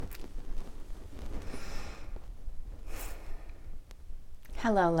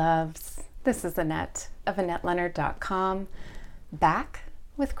Hello, loves. This is Annette of AnnetteLeonard.com, back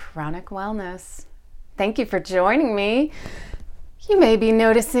with Chronic Wellness. Thank you for joining me. You may be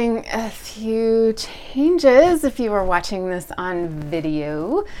noticing a few changes if you were watching this on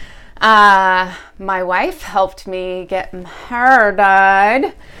video. My wife helped me get my hair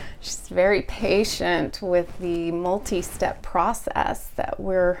dyed. She's very patient with the multi-step process that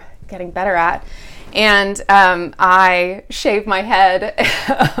we're getting better at. And I shaved my head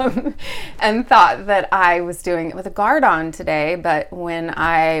and thought that I was doing it with a guard on today. But when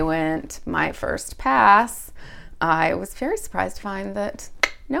I went my first pass, I was very surprised to find that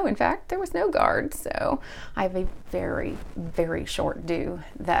no, in fact, there was no guard. So I have a very, very short do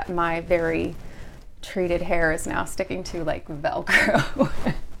that my very treated hair is now sticking to like Velcro.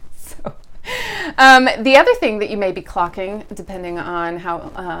 The other thing that you may be clocking, depending on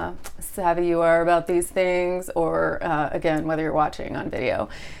how savvy you are about these things, or again, whether you're watching on video,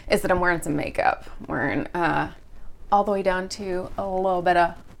 is that I'm wearing some makeup. I'm wearing all the way down to a little bit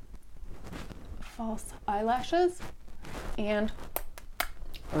of false eyelashes and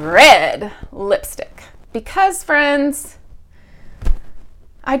red lipstick. Because, friends,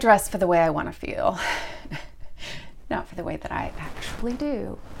 I dress for the way I want to feel, not for the way that I actually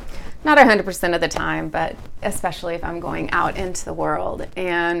do. Not 100% of the time, but especially if I'm going out into the world.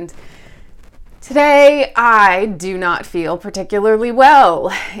 And today I do not feel particularly well.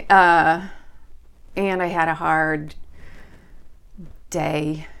 And I had a hard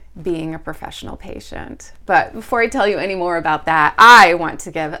day being a professional patient. But before I tell you any more about that, I want to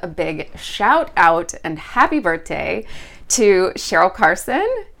give a big shout out and happy birthday to Cheryl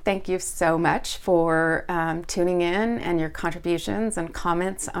Carson. Thank you so much for tuning in and your contributions and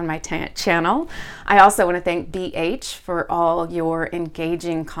comments on my channel. I also want to thank BH for all your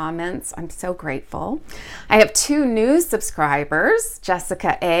engaging comments. I'm so grateful. I have two new subscribers,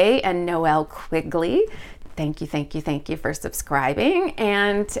 Jessica A. and Noelle Quigley. Thank you for subscribing.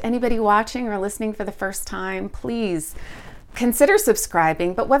 And to anybody watching or listening for the first time, please consider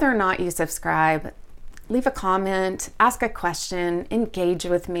subscribing. But whether or not you subscribe, leave a comment, ask a question, engage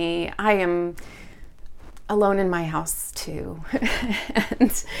with me. I am alone in my house too.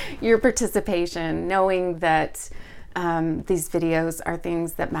 And your participation, knowing that these videos are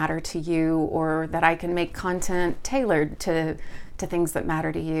things that matter to you, or that I can make content tailored to things that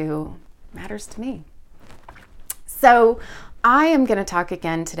matter to you, matters to me. So I am going to talk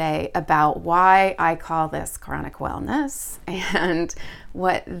again today about why I call this Chronic Wellness and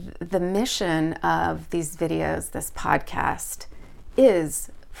what the mission of these videos, this podcast,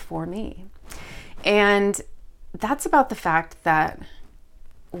 is for me. And that's about the fact that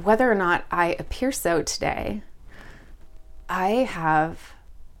whether or not I appear so today, I have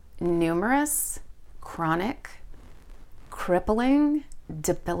numerous chronic, crippling,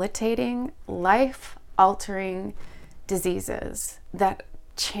 debilitating, life-altering diseases that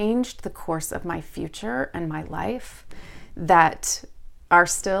changed the course of my future and my life, that are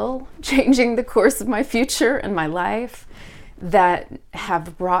still changing the course of my future and my life, that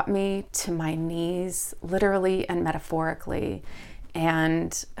have brought me to my knees, literally and metaphorically,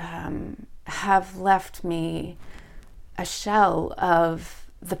 and have left me a shell of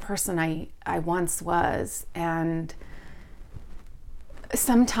the person I once was. And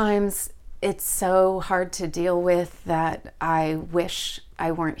sometimes it's so hard to deal with that I wish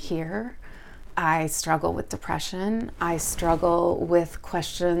I weren't here. I struggle with depression. I struggle with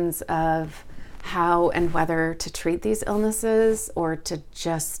questions of how and whether to treat these illnesses, or to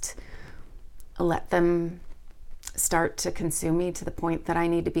just let them start to consume me to the point that I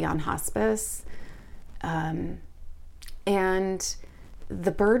need to be on hospice. And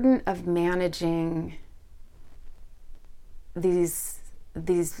the burden of managing these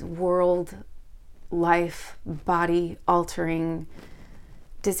world, life, body altering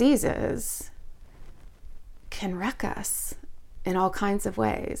diseases can wreck us in all kinds of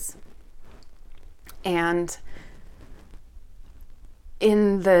ways. And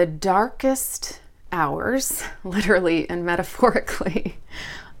in the darkest hours, literally and metaphorically,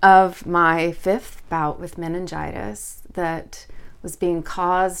 of my fifth bout with meningitis that was being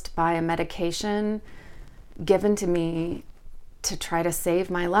caused by a medication given to me to try to save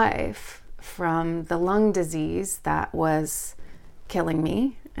my life from the lung disease that was killing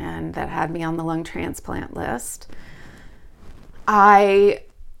me and that had me on the lung transplant list, I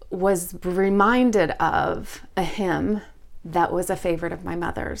was reminded of a hymn that was a favorite of my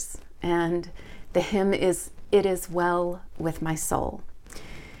mother's. And the hymn is, "It is well with my soul."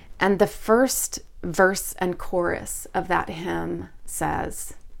 And the first verse and chorus of that hymn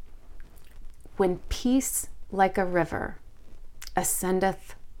says, "When peace like a river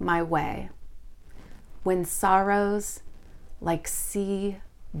ascendeth my way, when sorrows like sea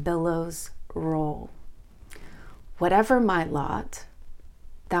billows roll. Whatever my lot,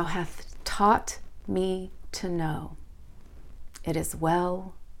 thou hast taught me to know. It is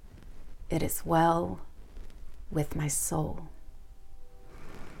well with my soul.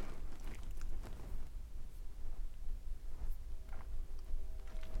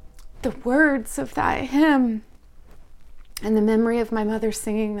 The words of that hymn and the memory of my mother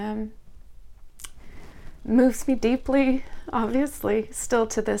singing them moves me deeply, obviously, still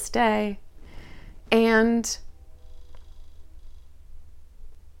to this day. And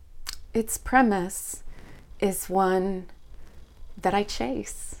its premise is one that I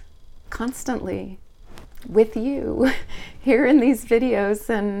chase constantly with you here in these videos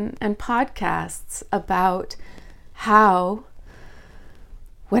and podcasts about how,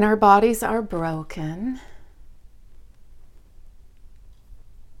 when our bodies are broken,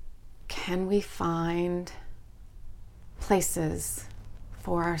 can we find places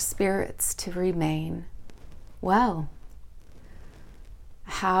for our spirits to remain well?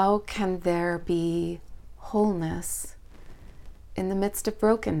 How can there be wholeness in the midst of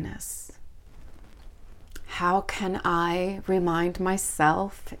brokenness? How can I remind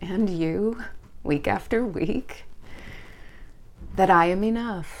myself and you, week after week, that I am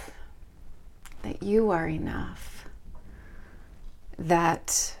enough, that you are enough,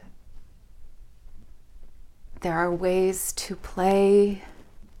 that there are ways to play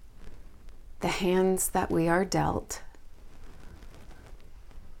the hands that we are dealt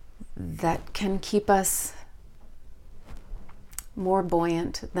that can keep us more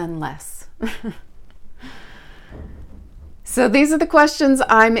buoyant than less. So these are the questions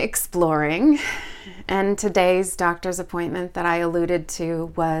I'm exploring. And today's doctor's appointment that I alluded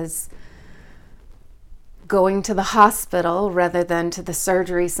to was going to the hospital rather than to the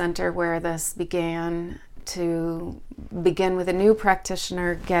surgery center where this began, to begin with a new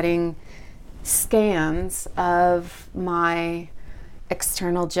practitioner getting scans of my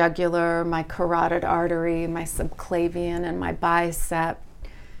external jugular, my carotid artery, my subclavian, and my bicep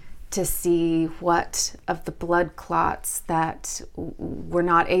to see what of the blood clots that were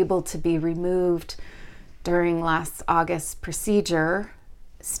not able to be removed during last August's procedure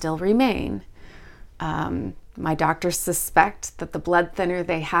still remain. My doctors suspect that the blood thinner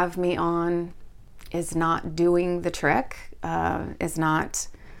they have me on is not doing the trick, is not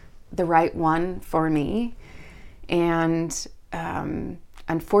the right one for me. And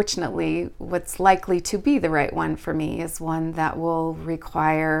unfortunately, what's likely to be the right one for me is one that will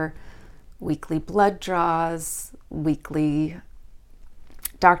require weekly blood draws, weekly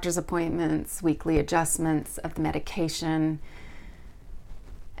doctor's appointments, weekly adjustments of the medication.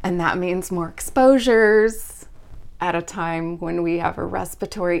 And that means more exposures at a time when we have a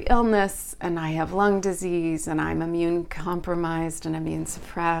respiratory illness and I have lung disease and I'm immune compromised and immune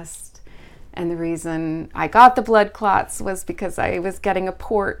suppressed. And the reason I got the blood clots was because I was getting a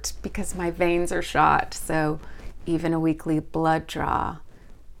port because my veins are shot. So even a weekly blood draw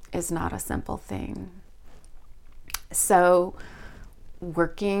is not a simple thing. So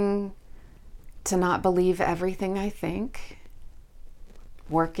working to not believe everything I think,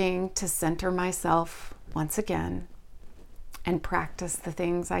 working to center myself once again, and practice the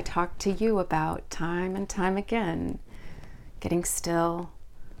things I talk to you about time and time again, getting still,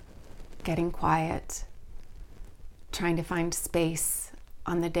 getting quiet, trying to find space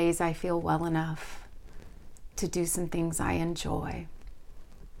on the days I feel well enough to do some things I enjoy.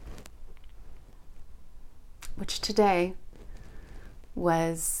 Which today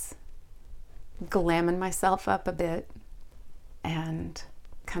was glamming myself up a bit and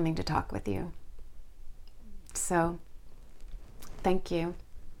coming to talk with you. So, thank you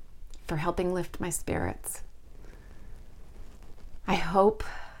for helping lift my spirits. I hope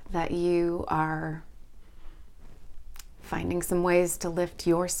that you are finding some ways to lift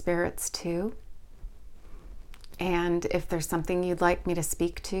your spirits too. And if there's something you'd like me to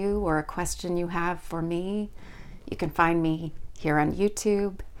speak to or a question you have for me, you can find me here on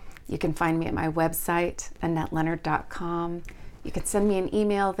YouTube. You can find me at my website, AnnetteLeonard.com. You can send me an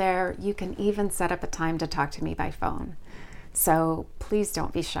email there. You can even set up a time to talk to me by phone. So please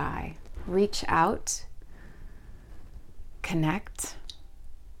don't be shy. Reach out, connect,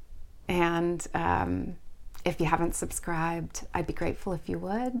 and if you haven't subscribed, I'd be grateful if you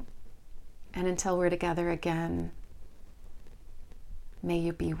would. And until we're together again, may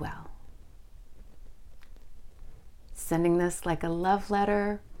you be well. Sending this like a love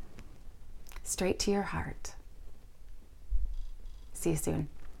letter straight to your heart. See you soon.